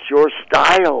 and it's your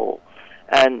style.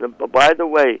 And by the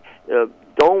way,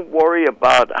 don't worry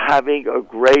about having a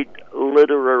great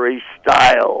literary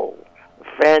style,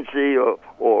 fancy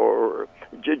or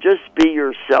just be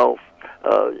yourself.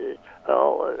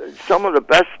 Some of the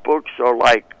best books are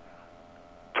like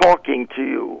talking to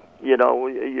you.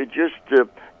 You just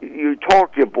you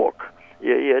talk your book.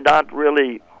 You're not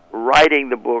really writing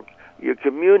the book. You're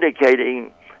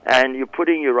communicating, and you're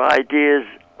putting your ideas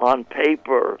on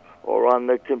paper or on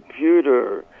the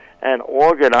computer and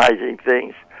organizing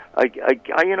things. I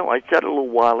said a little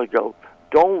while ago,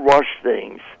 don't rush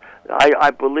things. I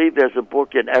believe there's a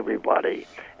book in everybody.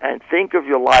 And think of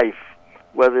your life,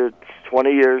 whether it's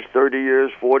 20 years, 30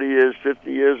 years, 40 years,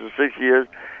 50 years, or 60 years.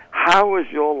 How has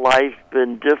your life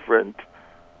been different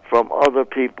from other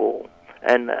people?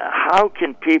 And how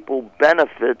can people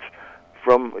benefit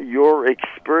from your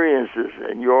experiences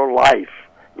in your life?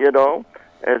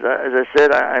 As I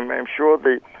said, I'm sure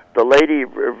the lady,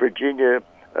 Virginia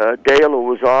Dale, who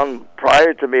was on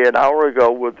prior to me an hour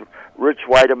ago with Rich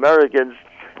White Americans,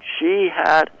 she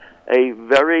had a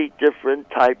very different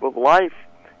type of life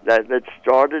that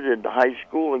started in high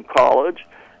school and college,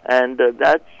 and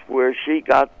that's where she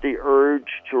got the urge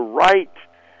to write.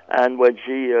 And when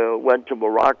she went to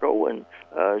Morocco and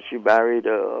she married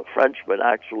a Frenchman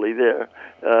actually there,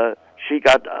 she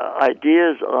got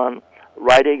ideas on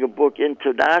writing a book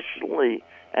internationally,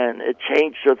 and it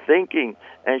changed her thinking,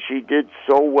 and she did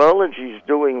so well, and she's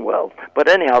doing well. But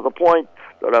anyhow, the point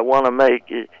that I want to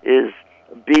make is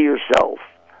be yourself.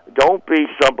 Don't be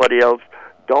somebody else.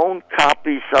 Don't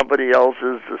copy somebody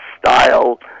else's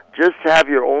style. Just have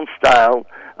your own style.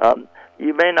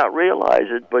 You may not realize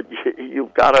it, but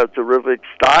you've got a terrific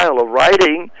style of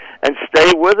writing, and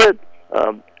stay with it.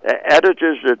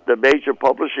 Editors at the major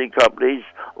publishing companies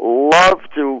love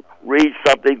to read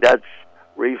something that's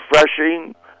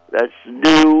refreshing, that's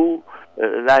new,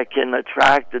 that can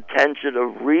attract attention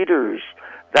of readers.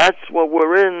 That's what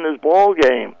we're in this ball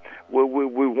game. We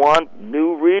want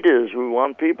new readers. We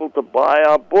want people to buy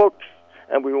our books,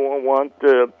 and we want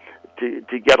to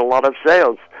to get a lot of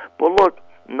sales. But look,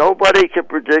 nobody can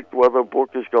predict whether a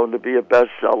book is going to be a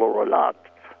bestseller or not.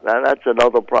 Now, that's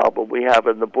another problem we have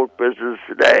in the book business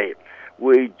today.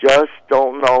 We just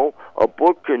don't know. A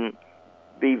book can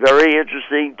be very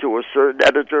interesting to a certain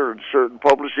editor and certain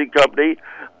publishing company,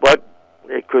 but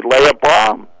it could lay a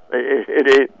bomb.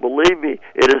 Believe me,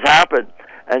 it has happened.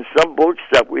 And some books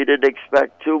that we didn't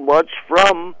expect too much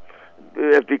from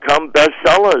have become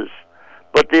bestsellers.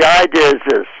 But the idea is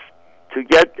this: to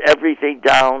get everything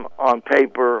down on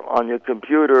paper, on your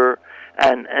computer,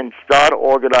 and start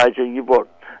organizing your book.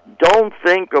 Don't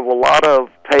think of a lot of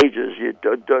pages. You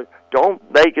don't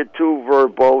make it too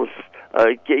verbose.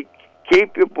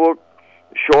 Keep your book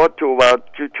short to about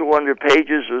 200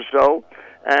 pages or so,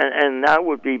 and that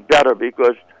would be better,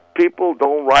 because people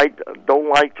don't like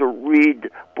to read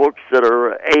books that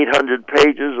are 800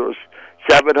 pages or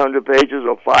 700 pages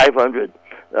or 500.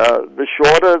 The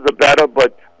shorter, the better,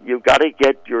 but you've got to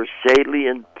get your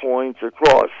salient points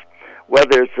across.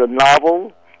 Whether it's a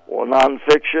novel or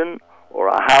nonfiction or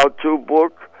a how-to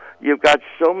book, you've got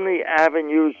so many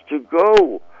avenues to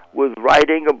go with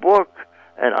writing a book.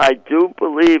 And I do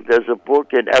believe there's a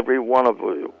book in every one of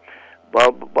you.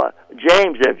 But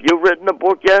James, have you written a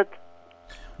book yet?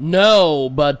 No,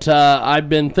 but I've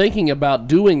been thinking about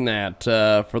doing that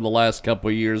for the last couple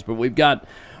of years. But we've got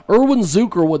Irwin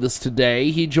Zucker with us today.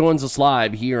 He joins us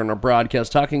live here in our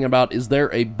broadcast talking about, is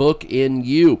there a book in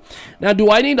you? Now,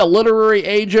 do I need a literary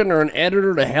agent or an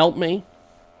editor to help me?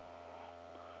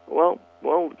 Well,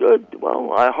 good.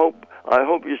 Well, I hope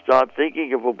you start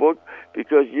thinking of a book,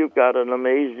 because you've got an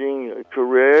amazing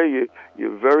career.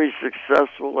 You're very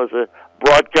successful as a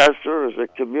broadcaster, as a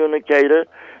communicator.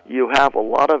 You have a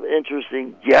lot of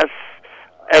interesting guests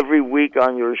every week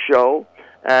on your show,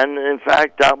 and in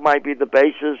fact, that might be the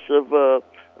basis of a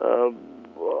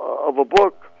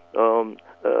book.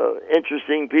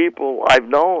 Interesting people I've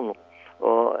known.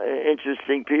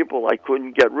 Interesting people I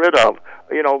couldn't get rid of.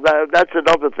 You know, that's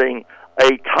another thing.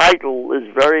 A title is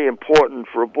very important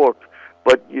for a book,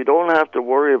 but you don't have to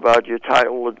worry about your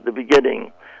title at the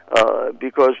beginning,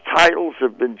 because titles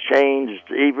have been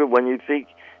changed even when you think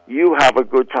you have a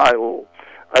good title.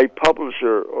 A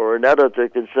publisher or an editor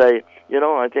can say,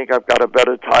 I think I've got a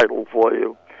better title for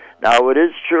you. Now, it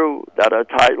is true that a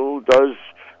title does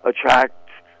attract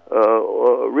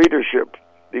readership,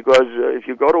 because if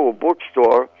you go to a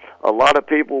bookstore, a lot of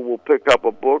people will pick up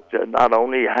a book that not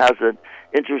only has an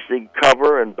interesting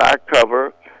cover and back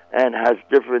cover and has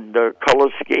different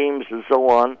color schemes and so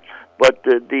on, but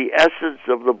the essence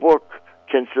of the book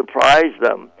can surprise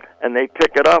them, and they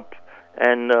pick it up,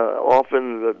 and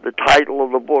often the title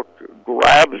of the book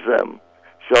grabs them,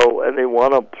 and they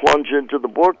want to plunge into the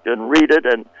book and read it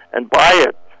and buy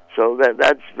it. So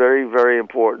that's very, very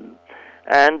important.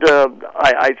 And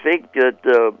I think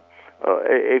that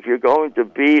if you're going to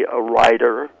be a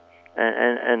writer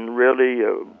and really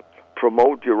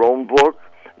promote your own book,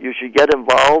 you should get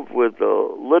involved with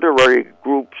literary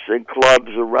groups and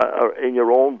clubs around, in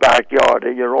your own backyard,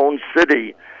 in your own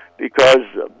city, because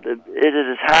it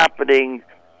is happening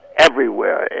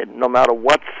everywhere. And no matter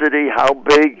what city, how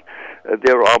big,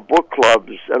 there are book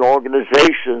clubs and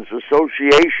organizations,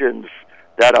 associations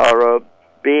that are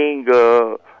being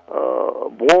born,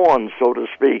 so to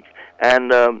speak.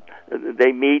 And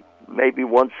they meet maybe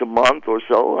once a month or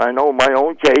so. I know in my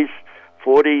own case,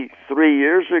 43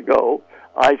 years ago,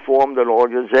 I formed an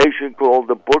organization called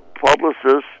the Book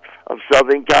Publicists of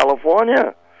Southern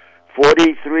California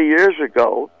 43 years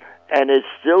ago, and it's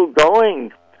still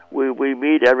going. We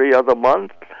meet every other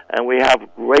month, and we have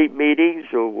great meetings.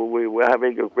 We're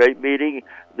having a great meeting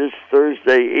this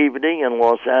Thursday evening in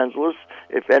Los Angeles.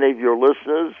 If any of your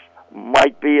listeners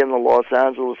might be in the Los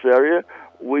Angeles area,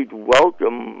 we'd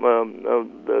welcome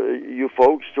you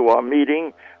folks to our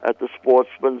meeting at the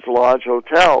Sportsman's Lodge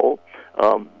Hotel.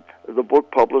 The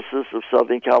Book Publicists of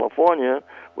Southern California.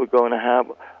 We're going to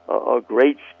have a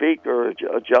great speaker,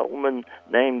 a gentleman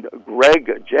named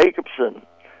Greg Jacobson,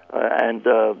 and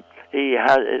he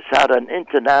has had an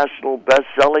international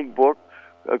best-selling book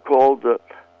called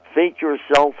Think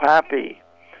Yourself Happy.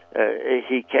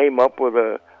 He came up with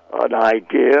an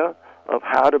idea of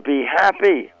how to be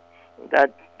happy.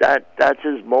 That's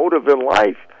his motive in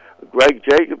life. Greg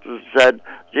Jacobson said,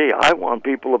 "Gee, I want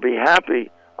people to be happy.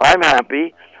 I'm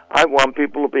happy. I want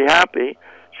people to be happy."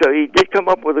 So he did come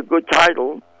up with a good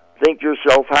title, Think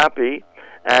Yourself Happy,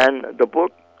 and the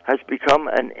book has become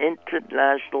an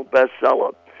international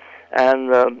bestseller. And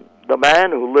the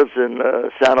man who lives in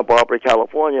Santa Barbara,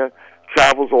 California,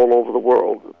 travels all over the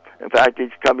world. In fact,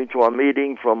 he's coming to our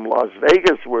meeting from Las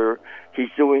Vegas, where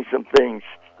he's doing some things.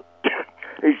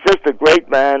 He's just a great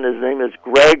man. His name is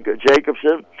Greg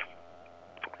Jacobson.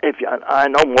 I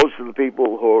know most of the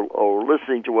people who are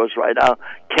listening to us right now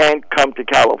can't come to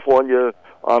California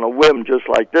on a whim just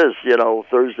like this,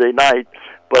 Thursday night,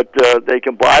 but they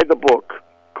can buy the book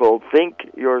called Think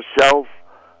Yourself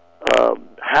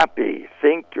Happy.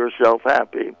 Think Yourself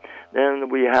Happy. Then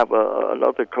we have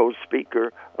another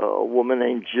co-speaker, a woman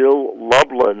named Jill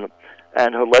Lublin,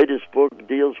 and her latest book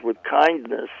deals with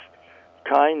kindness.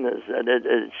 And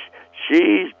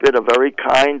she's been a very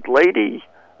kind lady.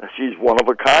 She's one of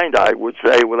a kind, I would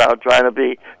say, without trying to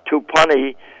be too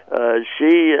punny.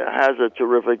 She has a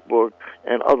terrific book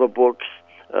and other books.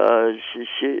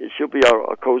 She'll be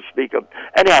a co-speaker.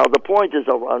 Anyhow, the point is,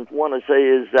 I want to say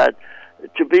is that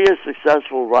to be a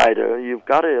successful writer, you've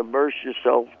got to immerse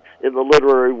yourself in the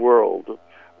literary world.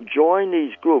 Join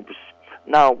these groups.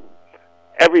 Now,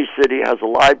 every city has a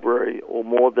library, or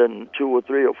more than 2 or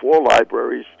 3 or 4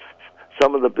 libraries.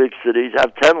 Some of the big cities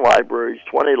have 10 libraries,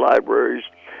 20 libraries.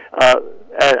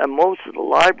 And most of the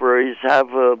libraries have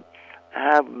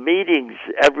meetings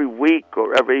every week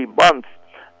or every month,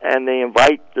 and they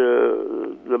invite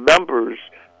the members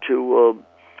to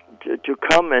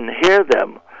come and hear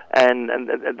them, and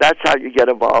that's how you get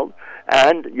involved.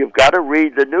 And you've got to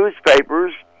read the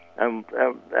newspapers and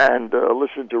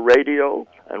listen to radio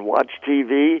and watch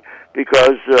TV,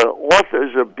 because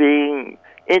authors are being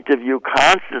interviewed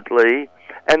constantly,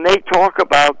 and they talk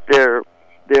about their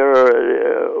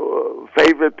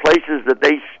favorite places that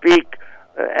they speak,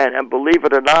 and believe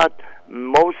it or not,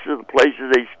 most of the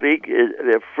places they speak,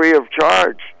 they're free of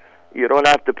charge. You don't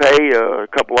have to pay a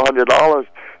couple of $100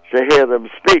 to hear them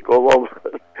speak, although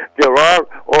there are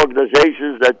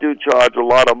organizations that do charge a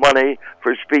lot of money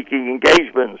for speaking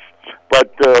engagements.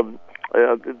 But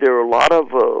there are a lot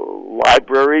of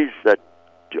libraries that,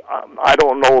 I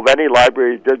don't know of any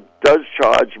library that does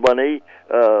charge money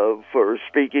for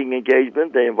speaking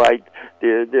engagement. They invite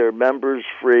their members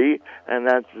free, and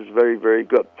that's very, very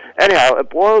good. Anyhow, it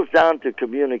boils down to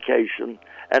communication,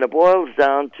 and it boils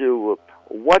down to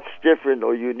what's different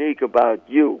or unique about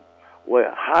you.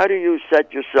 How do you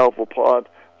set yourself apart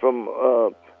from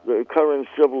the current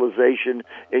civilization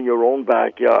in your own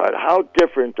backyard? How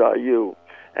different are you?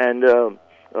 And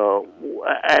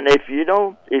if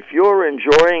you're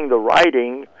enjoying the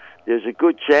writing, there's a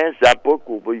good chance that book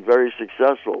will be very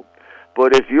successful.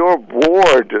 But if you're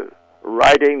bored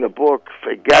writing the book,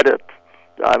 forget it.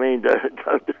 I mean,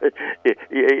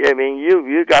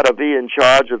 you got to be in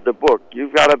charge of the book.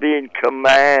 You've got to be in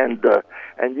command,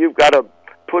 and you've got to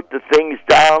put the things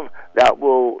down that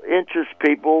will interest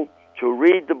people to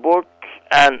read the book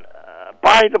and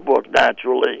buy the book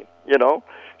naturally.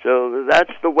 So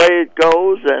that's the way it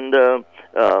goes, and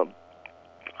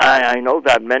I know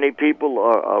that many people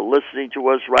are listening to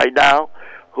us right now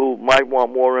who might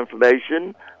want more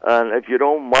information. And if you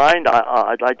don't mind,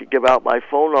 I'd like to give out my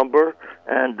phone number,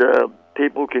 and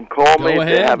people can call me if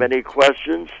they have any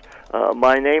questions.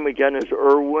 My name, again, is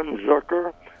Irwin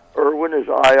Zucker. Irwin is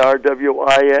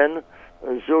IRWIN.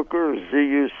 Zucker,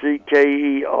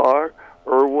 ZUCKER.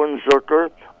 Irwin Zucker.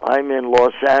 I'm in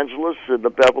Los Angeles, in the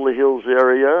Beverly Hills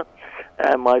area,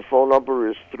 and my phone number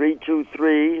is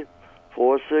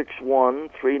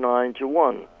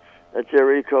 323-461-3921. That's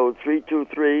area code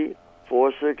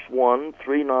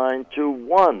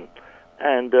 323-461-3921,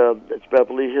 and it's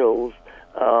Beverly Hills.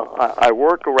 I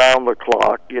work around the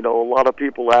clock. A lot of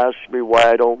people ask me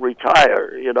why I don't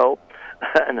retire,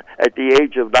 and at the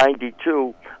age of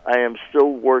 92, I am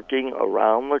still working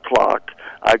around the clock.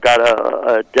 I got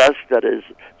a desk that is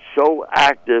so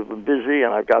active and busy,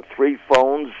 and I've got 3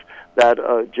 phones that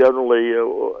are generally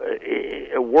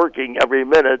working every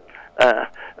minute.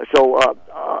 So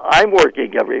I'm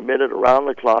working every minute around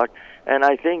the clock, and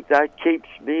I think that keeps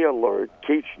me alert,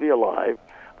 keeps me alive.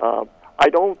 I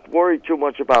don't worry too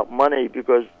much about money,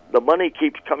 because the money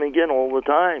keeps coming in all the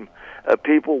time.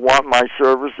 People want my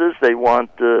services. They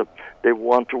want to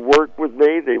work with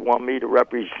me. They want me to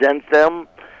represent them,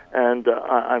 and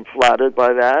I'm flattered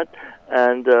by that.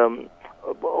 And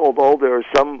although there are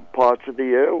some parts of the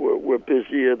year where we're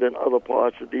busier than other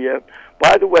parts of the year.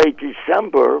 By the way,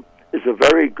 December is a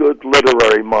very good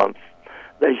literary month.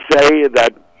 They say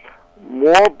that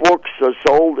more books are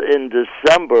sold in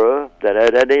December than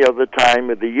at any other time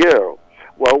of the year.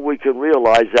 Well, we can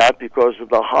realize that because of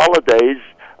the holidays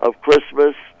of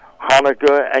Christmas,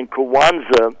 Hanukkah, and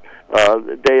Kwanzaa.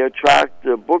 They attract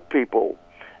book people.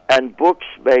 And books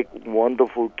make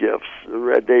wonderful gifts.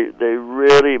 They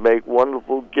really make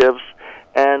wonderful gifts.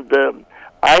 And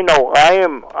I know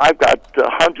I've got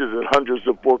hundreds and hundreds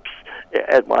of books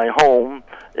at my home,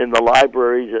 in the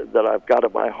library that I've got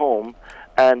at my home.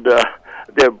 And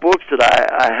there are books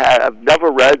that I've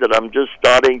never read that I'm just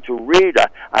starting to read.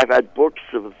 I've had books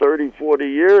of 30, 40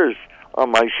 years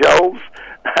on my shelves,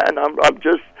 and I'm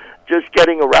just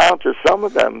getting around to some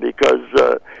of them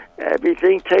because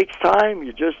everything takes time.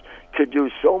 You just could do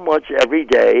so much every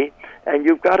day, and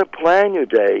you've got to plan your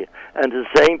day. And the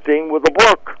same thing with a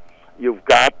book. You've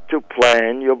got to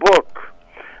plan your book.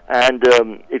 And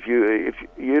if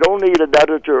you don't need an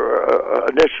editor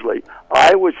initially,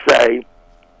 I would say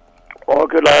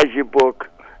organize your book,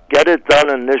 get it done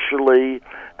initially,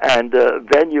 and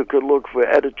then you could look for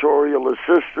editorial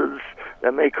assistance.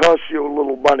 That may cost you a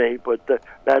little money, but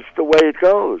that's the way it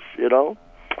goes, you know.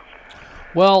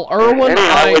 Well, Irwin,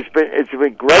 anyhow, it's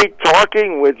been great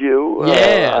talking with you.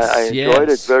 Yes, I enjoyed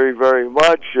it very, very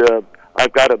much.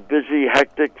 I've got a busy,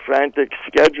 hectic, frantic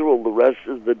schedule the rest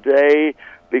of the day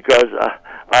because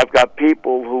I've got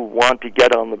people who want to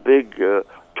get on the big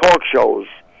talk shows.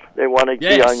 They want to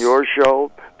be on your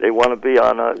show. They want to be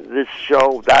on this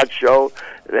show, that show.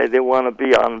 They want to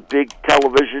be on big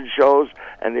television shows,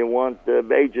 and they want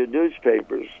major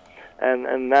newspapers.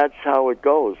 And that's how it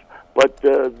goes. But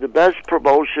the best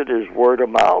promotion is word of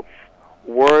mouth.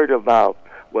 Word of mouth.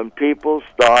 When people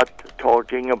start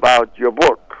talking about your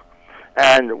book.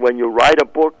 And when you write a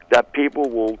book that people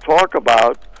will talk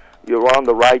about, you're on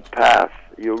the right path.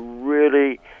 You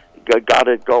really got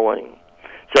it going.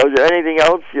 So is there anything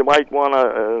else you might want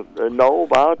to know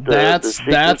about?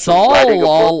 That's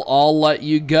all. I'll let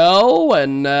you go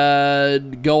and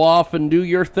go off and do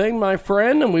your thing, my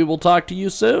friend, and we will talk to you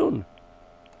soon.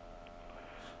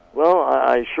 Well,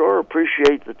 I sure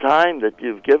appreciate the time that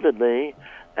you've given me.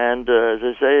 And as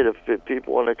I say, if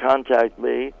people want to contact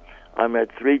me, I'm at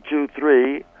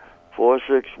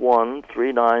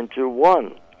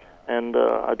 323-461-3921. And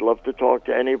I'd love to talk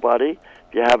to anybody.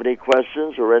 If you have any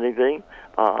questions or anything,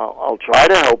 I'll try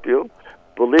to help you.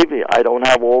 Believe me, I don't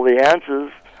have all the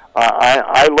answers.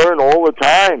 I learn all the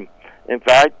time. In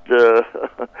fact,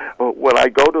 when I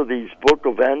go to these book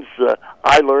events,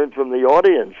 I learn from the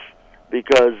audience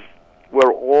because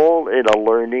we're all in a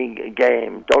learning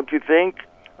game, don't you think?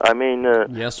 I mean,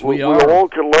 yes, we are. We all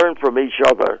can learn from each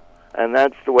other, and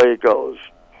that's the way it goes.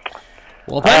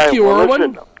 Well, thank you,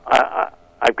 Irwin. Listen,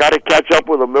 I've got to catch up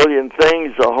with a million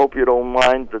things. I hope you don't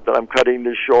mind that I'm cutting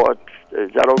this short.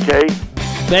 Is that okay?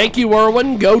 Thank you,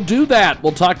 Irwin. Go do that.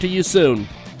 We'll talk to you soon.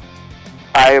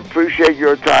 I appreciate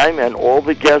your time and all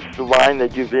the guests of mine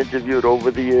that you've interviewed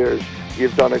over the years.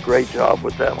 You've done a great job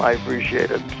with them. I appreciate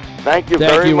it. Thank you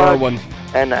very much. Irwin.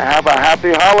 And have a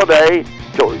happy holiday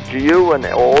to you and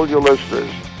all your listeners.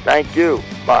 Thank you.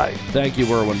 Bye. Thank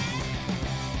you, Irwin.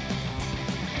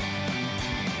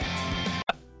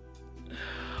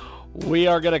 We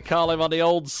are going to call him on the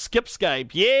old Skip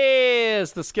Skype.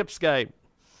 Yes, the Skip Skype.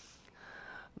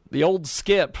 The old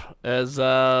Skip, as,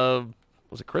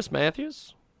 was it Chris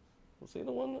Matthews? Was he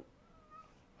the one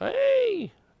that...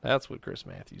 Hey! That's what Chris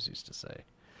Matthews used to say.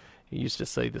 He used to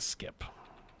say the Skip.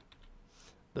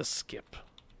 The Skip.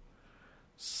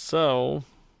 So,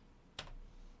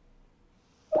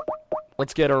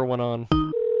 let's get Irwin on.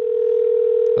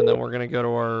 And then we're going to go to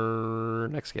our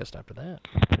next guest after that.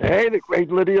 Hey, the great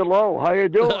Lydia Lowe. How you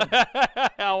doing?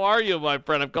 How are you, my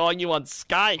friend? I'm calling you on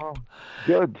Skype. Oh,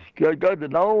 good.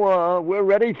 No, we're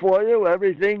ready for you.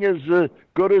 Everything is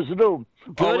good as new.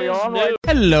 Good as new. Right?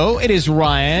 Hello, it is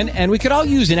Ryan, and we could all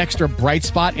use an extra bright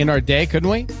spot in our day, couldn't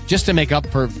we? Just to make up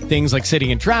for things like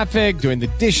sitting in traffic, doing the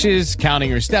dishes,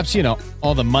 counting your steps, you know,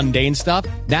 all the mundane stuff.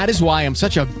 That is why I'm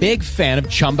such a big fan of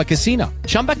Chumba Casino.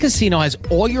 Chumba Casino has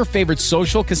all your favorite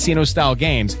social casino-style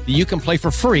games that you can play for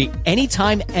free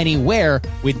anytime, anywhere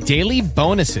with daily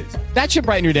bonuses. That should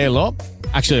brighten your day a little.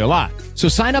 Actually, a lot. So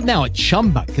sign up now at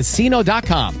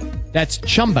ChumbaCasino.com. That's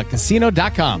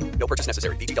ChumbaCasino.com. No purchase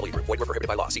necessary. VGW Group. Void where prohibited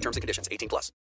by law. See terms and conditions. 18+.